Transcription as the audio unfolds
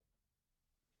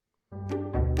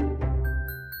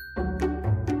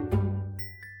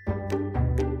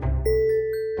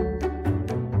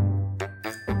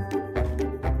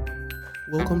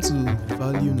Welcome to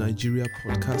Value Nigeria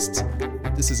podcast.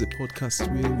 This is a podcast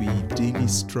where we daily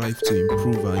strive to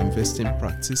improve our investing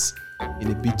practice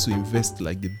in a bid to invest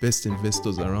like the best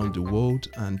investors around the world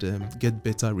and get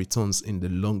better returns in the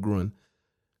long run.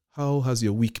 How has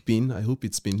your week been? I hope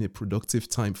it's been a productive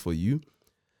time for you.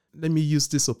 Let me use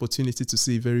this opportunity to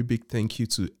say a very big thank you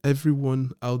to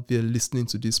everyone out there listening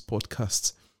to this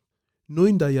podcast.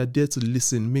 Knowing that you're there to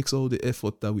listen makes all the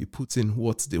effort that we put in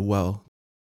worth the while.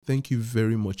 Thank you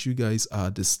very much. You guys are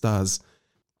the stars.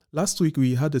 Last week,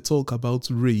 we had a talk about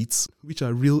REITs, which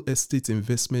are real estate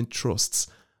investment trusts.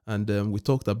 And we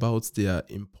talked about their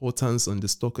importance on the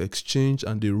stock exchange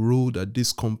and the role that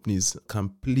these companies can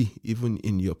play even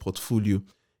in your portfolio.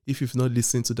 If you've not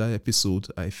listened to that episode,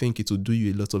 I think it will do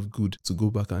you a lot of good to go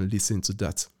back and listen to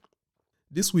that.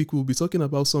 This week, we'll be talking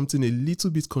about something a little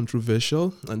bit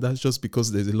controversial, and that's just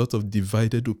because there's a lot of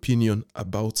divided opinion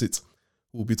about it.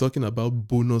 We'll be talking about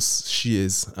bonus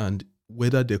shares and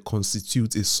whether they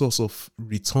constitute a source of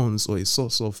returns or a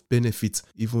source of benefit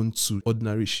even to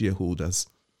ordinary shareholders.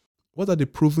 What are the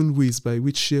proven ways by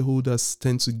which shareholders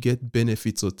tend to get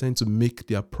benefits or tend to make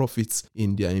their profits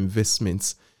in their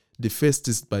investments? The first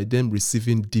is by them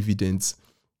receiving dividends.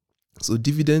 So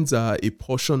dividends are a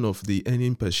portion of the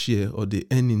earning per share or the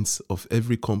earnings of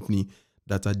every company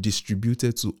that are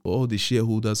distributed to all the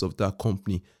shareholders of that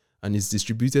company, and is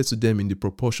distributed to them in the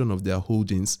proportion of their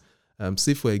holdings.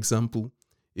 Say, for example,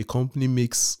 a company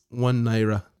makes 1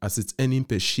 naira as its earning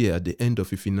per share at the end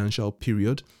of a financial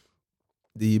period.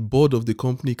 The board of the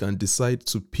company can decide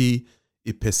to pay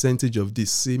a percentage of this.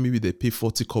 Say maybe they pay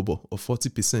 40 kobo or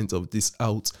 40% of this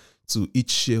out to each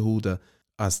shareholder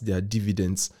as their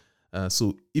dividends.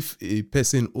 So if a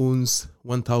person owns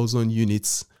 1,000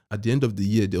 units, at the end of the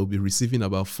year, they'll be receiving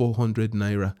about 400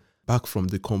 naira back from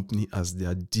the company as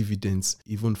their dividends,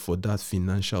 even for that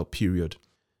financial period.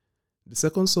 The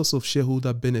second source of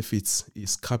shareholder benefits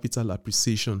is capital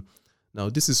appreciation. Now,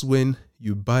 this is when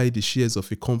you buy the shares of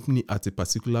a company at a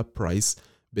particular price,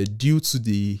 but due to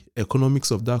the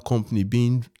economics of that company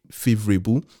being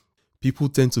favorable, people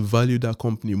tend to value that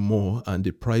company more and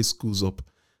the price goes up.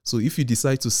 So if you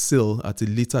decide to sell at a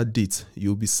later date,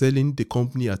 you'll be selling the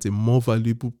company at a more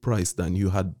valuable price than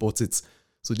you had bought it.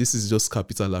 So this is just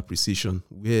capital appreciation,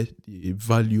 where the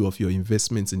value of your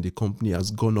investments in the company has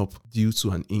gone up due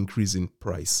to an increase in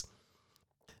price.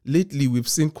 Lately, we've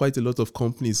seen quite a lot of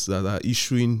companies that are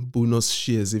issuing bonus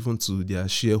shares even to their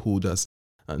shareholders,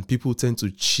 and people tend to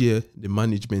cheer the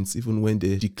management even when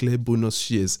they declare bonus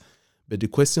shares. But the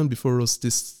question before us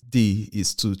this day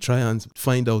is to try and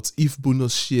find out if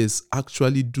bonus shares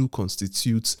actually do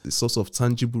constitute a source of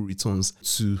tangible returns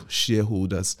to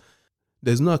shareholders.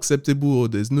 There's no acceptable or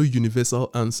there's no universal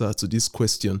answer to this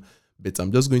question, but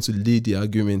I'm just going to lay the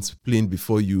argument plain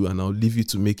before you, and I'll leave you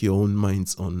to make your own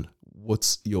minds on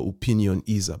what your opinion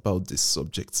is about this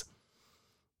subject.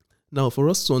 Now, for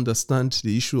us to understand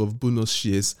the issue of bonus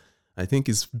shares, I think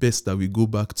it's best that we go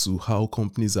back to how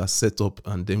companies are set up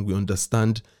and then we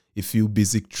understand a few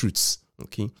basic truths.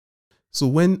 Okay. So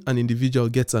when an individual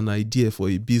gets an idea for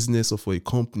a business or for a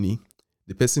company,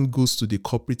 the person goes to the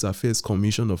Corporate Affairs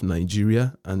Commission of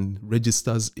Nigeria and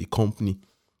registers a company.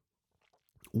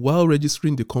 While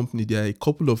registering the company, there are a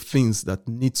couple of things that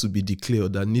need to be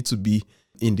declared, that need to be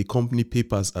in the company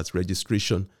papers at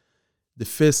registration. The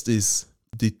first is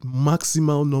the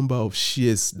maximal number of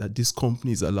shares that this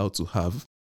company is allowed to have.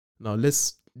 Now,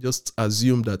 let's just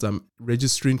assume that I'm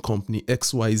registering company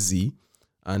XYZ,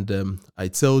 and I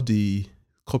tell the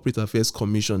Corporate Affairs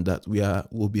Commission that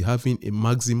will be having a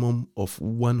maximum of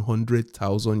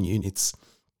 100,000 units.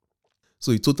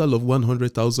 So a total of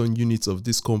 100,000 units of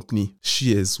this company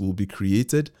shares will be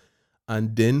created.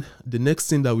 And then the next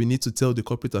thing that we need to tell the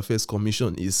Corporate Affairs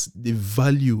Commission is the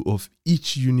value of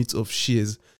each unit of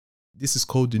shares. This is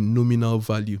called the nominal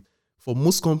value. For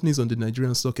most companies on the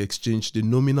Nigerian Stock Exchange, the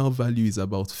nominal value is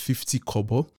about 50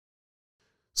 kobo.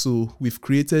 So we've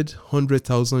created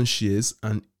 100,000 shares,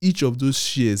 and each of those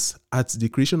shares at the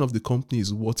creation of the company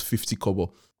is worth 50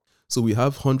 kobo. So we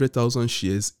have 100,000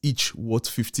 shares, each worth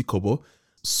 50 kobo.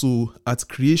 So at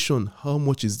creation, how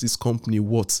much is this company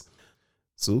worth?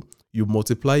 So you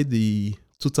multiply the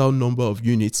total number of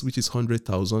units, which is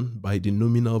 100,000, by the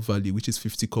nominal value, which is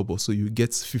 50 kobo. So you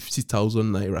get 50,000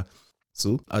 naira.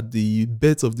 So at the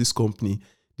birth of this company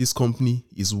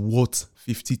is worth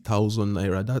 50,000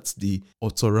 naira. That's the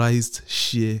authorized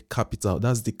share capital.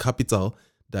 That's the capital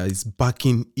that is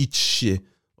backing each share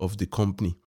of the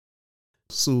company.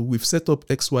 So we've set up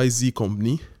XYZ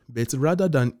company, but rather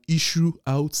than issue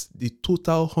out the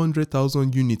total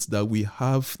 100,000 units that we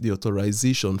have the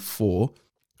authorization for,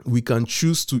 we can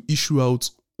choose to issue out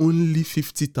only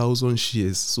 50,000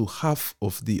 shares, so half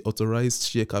of the authorized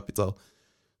share capital.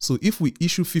 So if we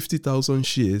issue 50,000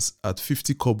 shares at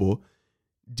 50 kobo,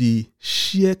 the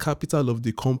share capital of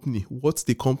the company, what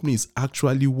the company is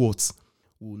actually worth,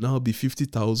 will now be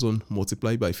 50,000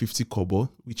 multiplied by 50 kobo,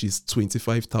 which is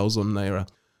 25,000 naira.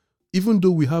 Even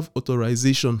though we have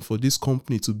authorization for this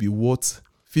company to be worth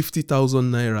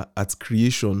 50,000 naira at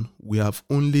creation, we have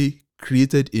only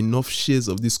created enough shares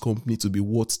of this company to be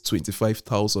worth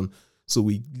 25,000. So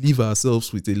we leave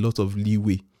ourselves with a lot of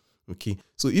leeway. Okay.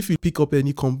 So if you pick up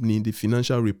any company in the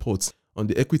financial reports, on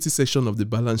the equity section of the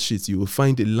balance sheet, you will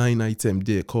find a line item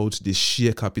there called the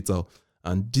share capital.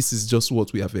 And this is just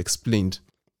what we have explained.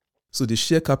 So the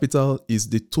share capital is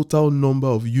the total number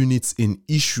of units in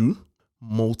issue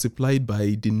multiplied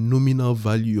by the nominal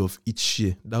value of each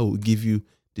share. That will give you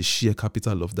the share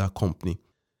capital of that company.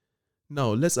 Now,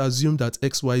 let's assume that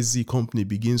XYZ company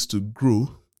begins to grow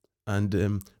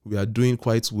and we are doing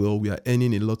quite well. We are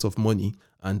earning a lot of money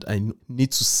and I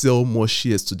need to sell more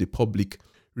shares to the public.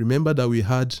 Remember that we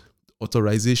had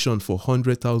authorization for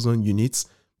 100,000 units,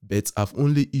 but I've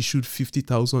only issued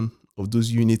 50,000 of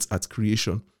those units at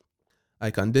creation.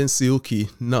 I can then say, okay,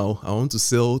 now I want to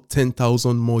sell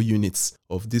 10,000 more units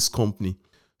of this company.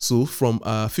 So from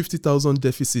our 50,000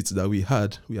 deficit that we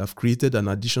had, we have created an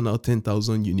additional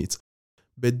 10,000 units.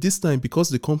 But this time, because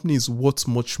the company is worth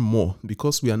much more,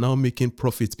 because we are now making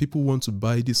profit, people want to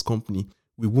buy this company,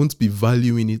 we won't be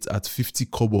valuing it at 50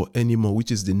 kobo anymore, which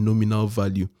is the nominal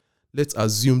value. Let's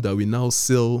assume that we now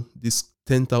sell this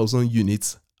 10,000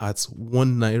 units at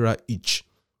 1 naira each.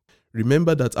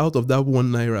 Remember that out of that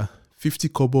 1 naira, 50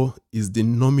 kobo is the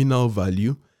nominal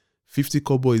value. 50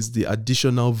 kobo is the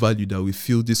additional value that we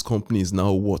feel this company is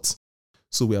now worth.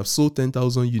 So we have sold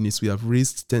 10,000 units. We have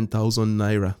raised 10,000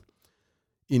 naira.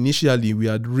 Initially, we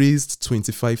had raised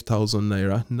 25,000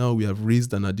 naira. Now we have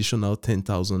raised an additional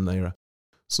 10,000 naira.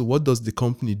 So what does the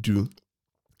company do?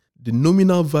 The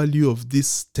nominal value of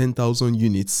this 10,000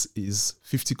 units is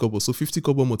 50 kobo. So 50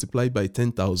 kobo multiplied by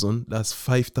 10,000, that's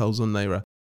 5,000 naira.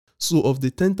 So of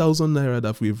the 10,000 naira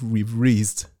that we've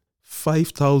raised,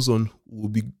 5,000 will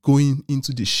be going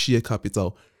into the share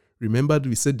capital. Remember,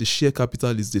 we said the share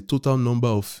capital is the total number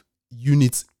of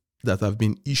units that have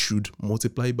been issued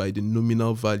multiplied by the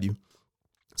nominal value.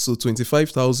 So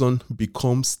 25,000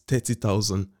 becomes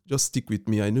 30,000. Just stick with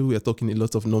me. I know we are talking a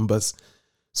lot of numbers.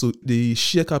 So the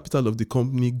share capital of the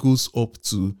company goes up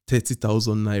to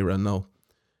 30,000 naira now.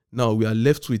 Now we are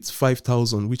left with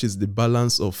 5,000, which is the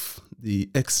balance of the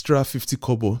extra 50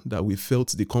 kobo that we felt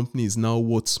the company is now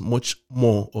worth much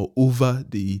more or over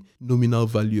the nominal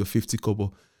value of 50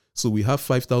 kobo. So we have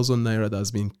 5,000 naira that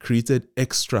has been created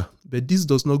extra, but this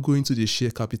does not go into the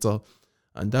share capital.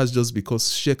 And that's just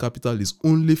because share capital is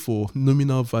only for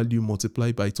nominal value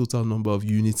multiplied by total number of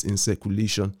units in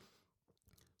circulation.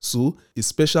 So a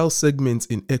special segment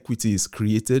in equity is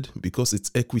created because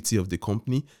it's equity of the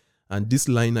company. And this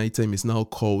line item is now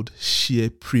called share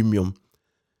premium.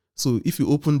 So if you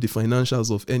open the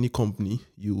financials of any company,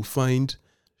 you will find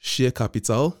share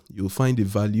capital, you'll find a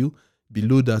value.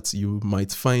 Below that, you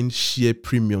might find share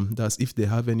premium. That's if they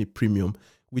have any premium,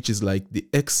 which is like the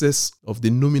excess of the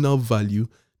nominal value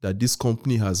that this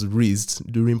company has raised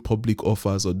during public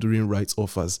offers or during rights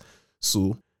offers.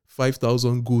 So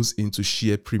 5,000 goes into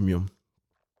share premium.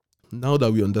 Now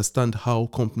that we understand how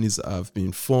companies have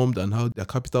been formed and how their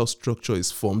capital structure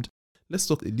is formed, let's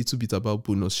talk a little bit about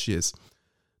bonus shares.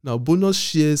 Now, bonus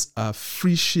shares are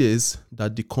free shares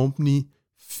that the company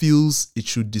feels it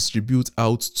should distribute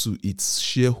out to its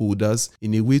shareholders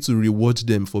in a way to reward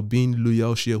them for being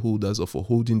loyal shareholders or for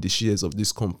holding the shares of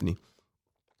this company.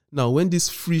 Now, when these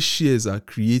free shares are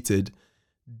created,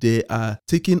 they are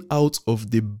taken out of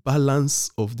the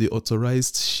balance of the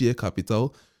authorized share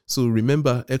capital. So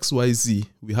remember XYZ,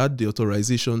 we had the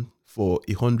authorization for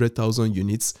 100,000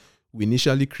 units. We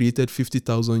initially created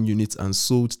 50,000 units and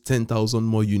sold 10,000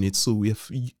 more units. So we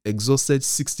have exhausted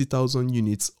 60,000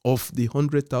 units of the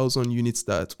 100,000 units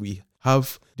that we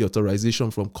have the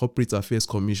authorization from Corporate Affairs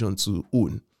Commission to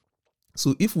own.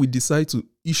 So if we decide to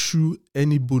issue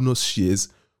any bonus shares,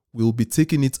 we'll be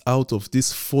taking it out of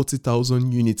this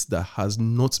 40,000 units that has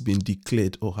not been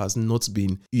declared or has not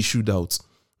been issued out.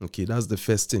 Okay, that's the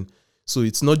first thing. So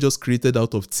it's not just created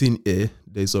out of thin air.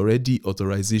 There's already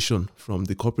authorization from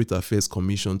the Corporate Affairs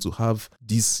Commission to have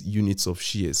these units of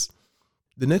shares.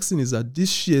 The next thing is that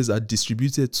these shares are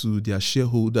distributed to their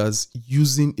shareholders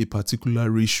using a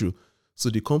particular ratio. So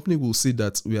the company will say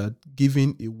that we are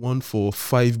giving a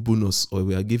 1-for-5 bonus or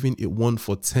we are giving a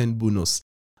 1-for-10 bonus.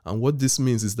 And what this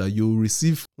means is that you'll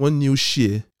receive one new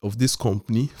share of this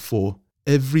company for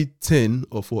every 10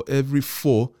 or for every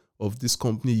 4 of this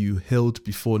company you held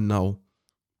before now.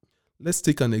 Let's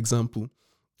take an example.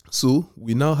 So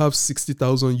we now have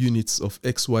 60,000 units of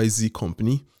XYZ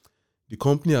company. The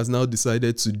company has now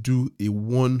decided to do a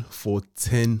 1 for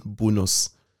 10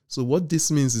 bonus. So what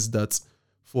this means is that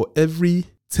for every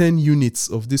 10 units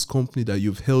of this company that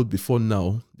you've held before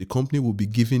now, the company will be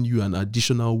giving you an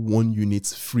additional 1 unit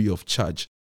free of charge.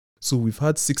 So we've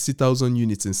had 60,000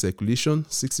 units in circulation.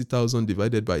 60,000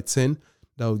 divided by 10,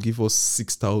 that will give us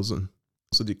 6,000.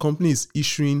 So the company is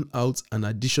issuing out an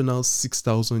additional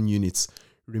 6,000 units.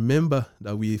 Remember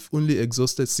that we've only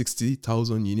exhausted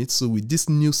 60,000 units. So with this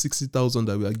new 60,000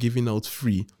 that we are giving out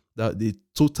free, that the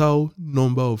total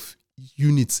number of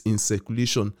units in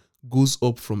circulation goes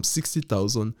up from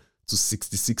 60,000 to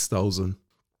 66,000.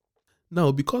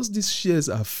 Now, because these shares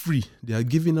are free, they are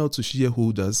given out to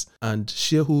shareholders and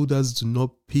shareholders do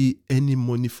not pay any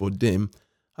money for them.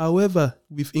 However,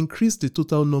 we've increased the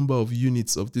total number of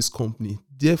units of this company.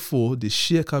 Therefore, the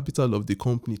share capital of the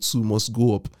company too must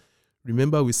go up.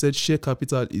 Remember, we said share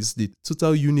capital is the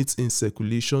total units in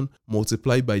circulation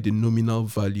multiplied by the nominal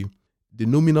value. The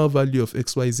nominal value of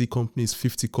XYZ company is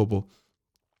 50 kobo.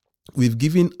 We've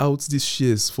given out these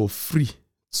shares for free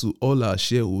to all our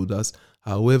shareholders.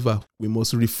 However, we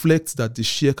must reflect that the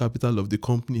share capital of the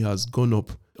company has gone up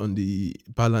on the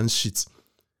balance sheet.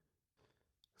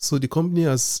 So the company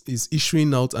is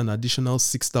issuing out an additional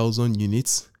 6,000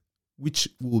 units, which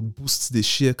will boost the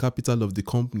share capital of the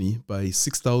company by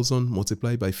 6,000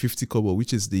 multiplied by 50 kobo,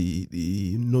 which is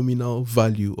the nominal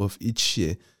value of each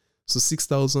share. So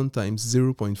 6,000 times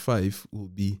 0.5 will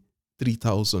be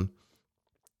 3,000.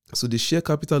 So the share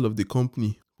capital of the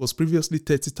company was previously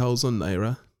 30,000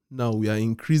 naira. Now we are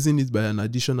increasing it by an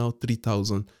additional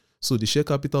 3,000. So the share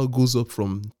capital goes up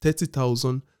from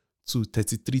 30,000 to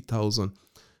 33,000.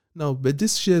 Now, but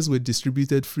these shares were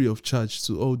distributed free of charge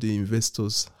to all the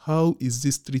investors. How is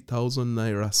this 3,000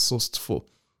 naira sourced for?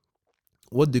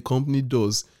 What the company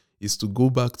does is to go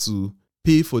back to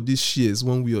pay for these shares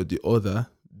one way or the other,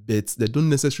 but they don't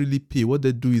necessarily pay. What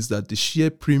they do is that the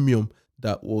share premium,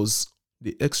 that was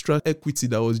the extra equity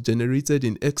that was generated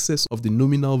in excess of the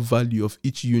nominal value of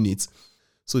each unit.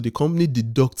 So the company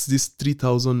deducts this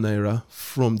 3,000 naira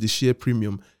from the share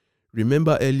premium.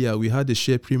 Remember earlier we had a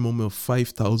share premium of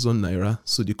 5,000 naira.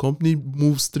 So the company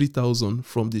moves 3,000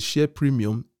 from the share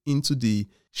premium into the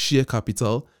share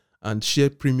capital and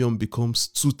share premium becomes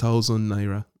 2,000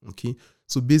 naira. Okay.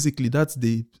 So basically that's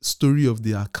the story of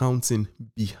the accounting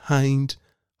behind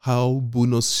how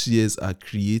bonus shares are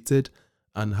created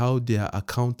and how they are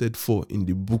accounted for in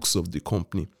the books of the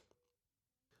company.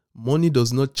 Money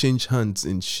does not change hands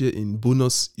in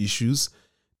bonus issues.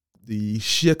 The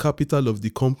share capital of the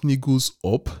company goes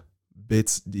up,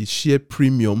 but the share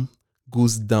premium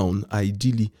goes down.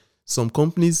 Ideally, some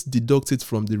companies deduct it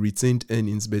from the retained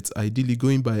earnings, but ideally,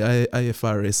 going by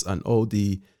IFRS and all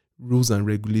the rules and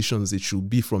regulations, it should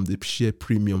be from the share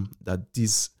premium that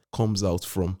this comes out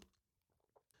from.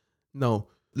 Now,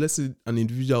 let's say an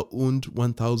individual owned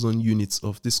 1,000 units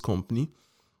of this company.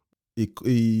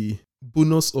 A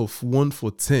bonus of 1 for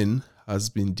 10 has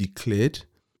been declared.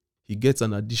 He gets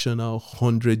an additional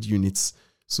 100 units.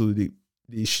 So the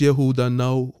shareholder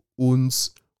now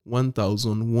owns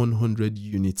 1,100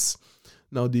 units.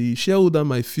 Now the shareholder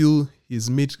might feel he's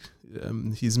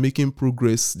making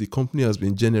progress. The company has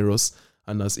been generous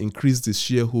and has increased his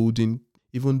shareholding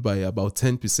even by about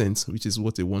 10%, which is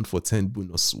what a 1 for 10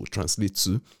 bonus will translate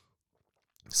to.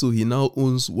 So he now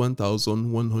owns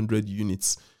 1,100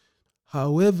 units.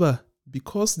 However,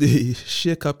 because the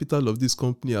share capital of this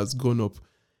company has gone up,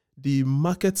 the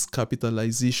market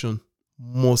capitalization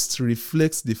must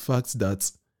reflect the fact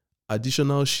that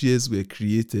additional shares were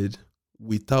created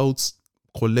without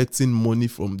collecting money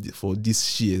for these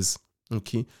shares.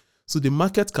 Okay, so the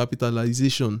market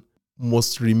capitalization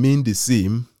must remain the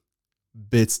same,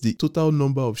 but the total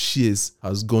number of shares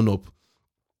has gone up.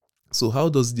 So how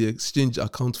does the exchange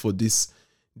account for this?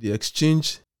 The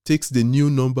exchange takes the new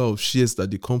number of shares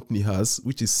that the company has,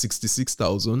 which is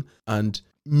 66,000, and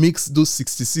makes those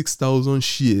 66,000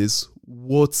 shares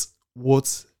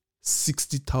what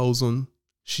 60,000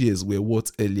 shares were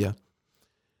worth earlier.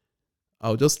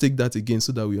 I'll just take that again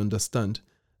so that we understand.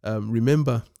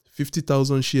 Remember,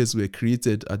 50,000 shares were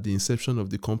created at the inception of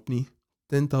the company.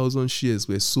 10,000 shares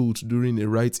were sold during a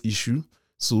rights issue.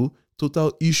 So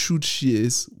total issued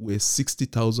shares were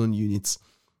 60,000 units.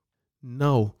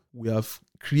 Now we have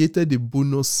created a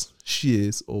bonus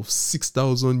shares of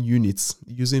 6,000 units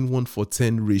using 1 for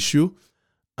 10 ratio,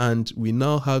 and we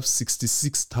now have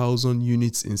 66,000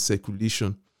 units in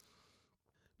circulation.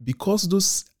 because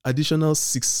those additional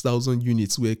 6,000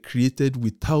 units were created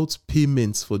without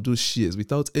payments for those shares,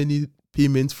 without any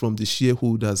payment from the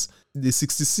shareholders, the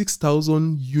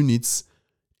 66,000 units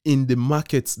in the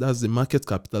market, that's the market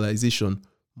capitalization,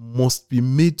 must be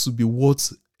made to be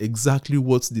worth exactly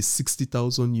what the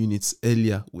 60,000 units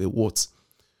earlier were worth.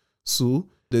 So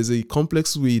there's a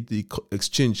complex way the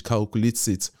exchange calculates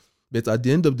it, but at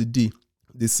the end of the day,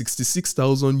 the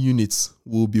 66,000 units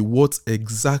will be worth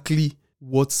exactly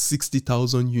what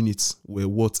 60,000 units were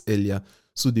worth earlier.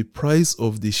 So the price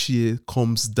of the share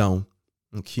comes down.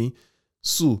 Okay.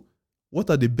 So what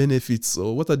are the benefits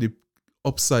or what are the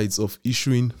upsides of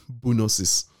issuing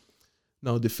bonuses?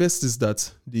 Now, the first is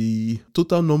that the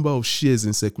total number of shares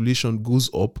in circulation goes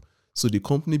up. So the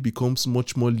company becomes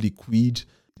much more liquid.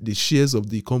 The shares of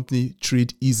the company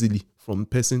trade easily from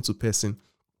person to person.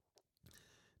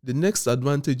 The next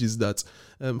advantage is that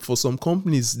for some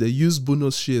companies, they use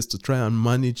bonus shares to try and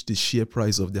manage the share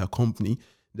price of their company.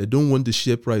 They don't want the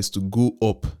share price to go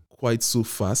up quite so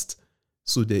fast,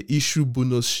 so they issue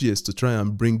bonus shares to try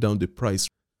and bring down the price.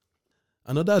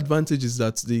 Another advantage is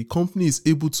that the company is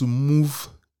able to move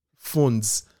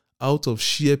funds out of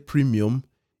share premium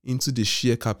into the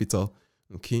share capital.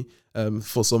 Okay,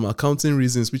 for some accounting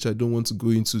reasons, which I don't want to go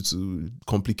into to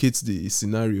complicate the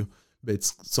scenario, but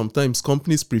sometimes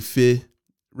companies prefer,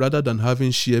 rather than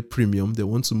having share premium, they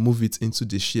want to move it into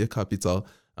the share capital,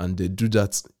 and they do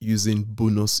that using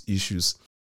bonus issues.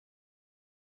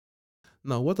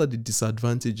 Now, what are the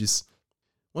disadvantages?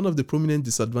 One of the prominent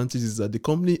disadvantages is that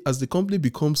as the company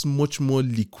becomes much more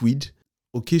liquid,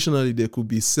 occasionally there could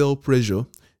be sell pressure.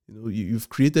 You've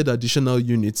created additional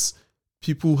units.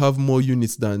 People have more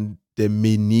units than they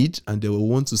may need, and they will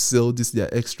want to sell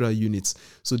their extra units.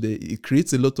 So it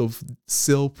creates a lot of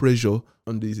sell pressure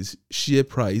on the share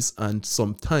price, and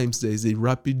sometimes there is a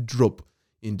rapid drop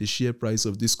in the share price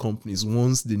of these companies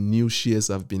once the new shares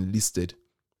have been listed.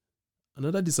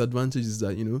 Another disadvantage is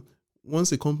that,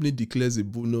 once a company declares a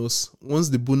bonus, once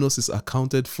the bonus is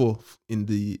accounted for in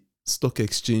the stock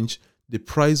exchange, the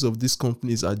price of these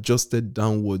companies are adjusted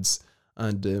downwards,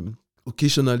 and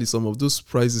occasionally some of those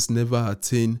prices never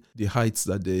attain the heights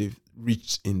that they've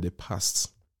reached in the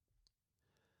past.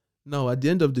 Now, at the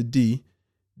end of the day,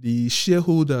 the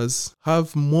shareholders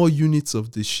have more units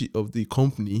of the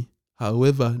company.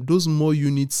 However, those more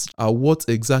units are worth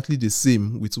exactly the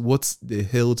same with what they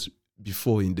held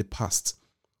before in the past.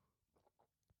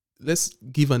 Let's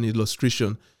give an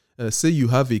illustration. Say you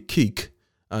have a cake,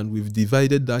 and we've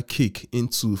divided that cake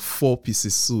into 4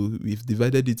 pieces. So we've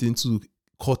divided it into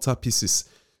quarter pieces.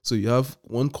 So you have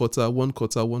 1/4,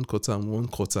 1/4, 1/4, and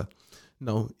 1/4.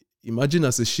 Now, imagine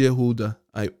as a shareholder,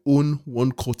 I own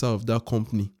 1/4 of that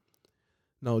company.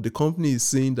 Now, the company is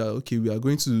saying that, okay, we are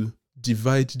going to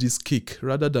divide this cake.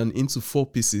 Rather than into 4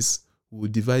 pieces,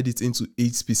 we'll divide it into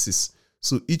 8 pieces.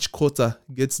 So each quarter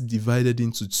gets divided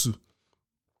into 2.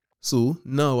 So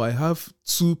now I have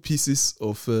 2 pieces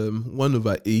of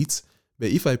 1/8, but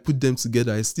if I put them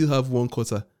together, I still have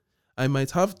 1/4. I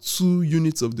might have 2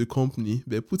 units of the company,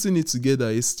 but putting it together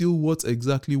is still worth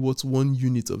exactly what 1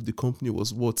 unit of the company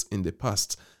was worth in the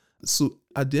past. So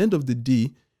at the end of the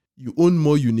day, you own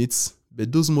more units,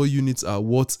 but those more units are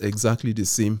worth exactly the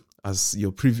same as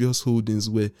your previous holdings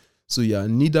were. So you are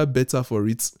neither better for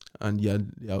it, and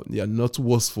you are not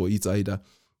worse for it either.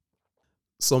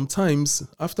 Sometimes,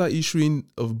 after issuing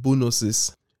of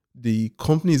bonuses, the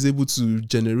company is able to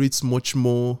generate much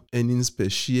more earnings per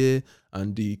share,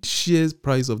 and the share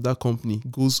price of that company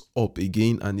goes up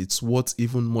again, and it's worth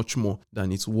even much more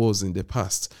than it was in the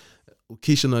past.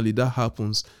 Occasionally that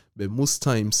happens, but most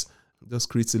times it just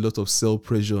creates a lot of sell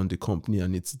pressure on the company,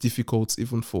 and it's difficult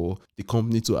even for the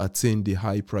company to attain the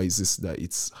high prices that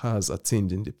it has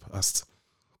attained in the past.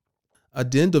 At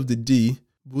the end of the day,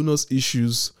 bonus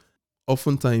issues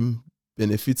oftentimes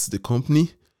benefits the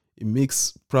company. It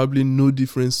makes probably no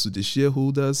difference to the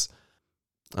shareholders.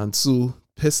 And so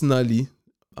personally,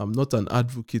 I'm not an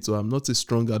advocate, or I'm not a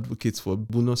strong advocate for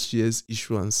bonus shares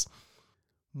issuance.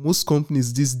 Most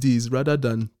companies these days, rather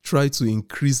than try to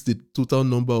increase the total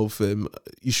number of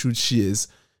issued shares,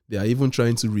 they are even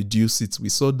trying to reduce it. We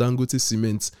saw Dangote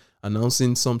Cement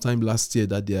announcing sometime last year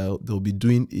that they'll be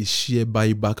doing a share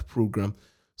buyback program.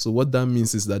 So what that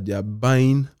means is that they are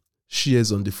buying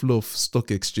shares on the floor of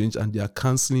stock exchange, and they are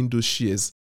cancelling those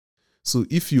shares. So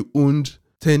if you owned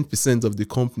 10% of the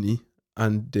company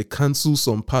and they cancel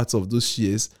some parts of those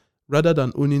shares, rather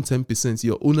than owning 10%,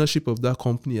 your ownership of that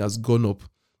company has gone up.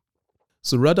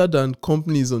 So rather than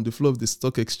companies on the floor of the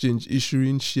stock exchange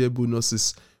issuing share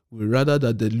bonuses, we rather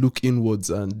that they look inwards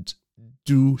and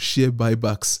do share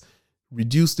buybacks,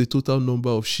 reduce the total number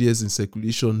of shares in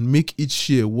circulation, make each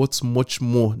share worth much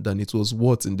more than it was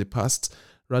worth in the past,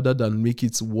 rather than make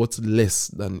it worth less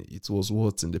than it was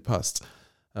worth in the past.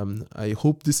 I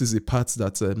hope this is a part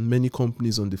that many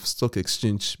companies on the stock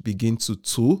exchange begin to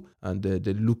tool and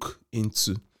they look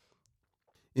into.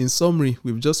 In summary,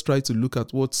 we've just tried to look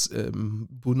at what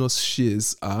bonus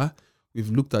shares are. We've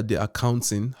looked at the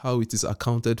accounting, how it is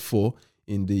accounted for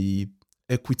in the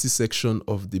equity section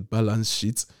of the balance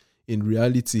sheet. In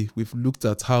reality, we've looked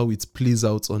at how it plays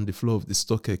out on the floor of the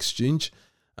stock exchange,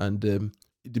 and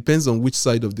it depends on which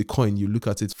side of the coin you look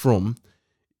at it from.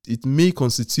 It may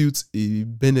constitute a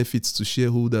benefit to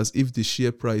shareholders if the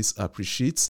share price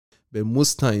appreciates, but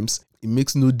most times it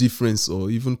makes no difference or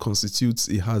even constitutes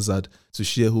a hazard to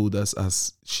shareholders,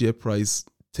 as share price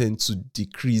tend to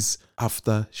decrease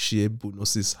after share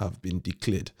bonuses have been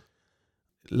declared.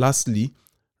 Lastly,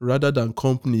 rather than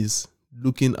companies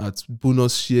looking at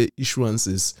bonus share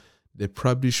issuances, they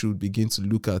probably should begin to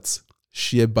look at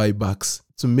share buybacks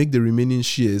to make the remaining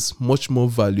shares much more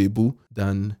valuable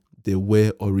than they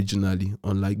were originally,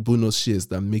 unlike bonus shares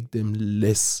that make them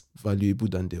less valuable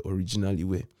than they originally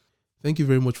were. Thank you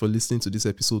very much for listening to this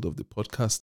episode of the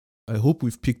podcast. I hope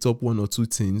we've picked up one or two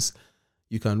things.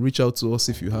 You can reach out to us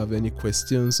if you have any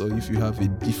questions or if you have a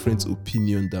different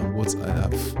opinion than what I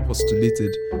have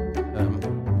postulated.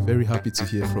 I'm very happy to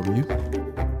hear from you.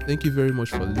 Thank you very much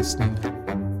for listening.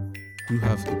 Do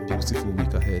have a beautiful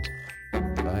week ahead.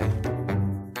 Bye.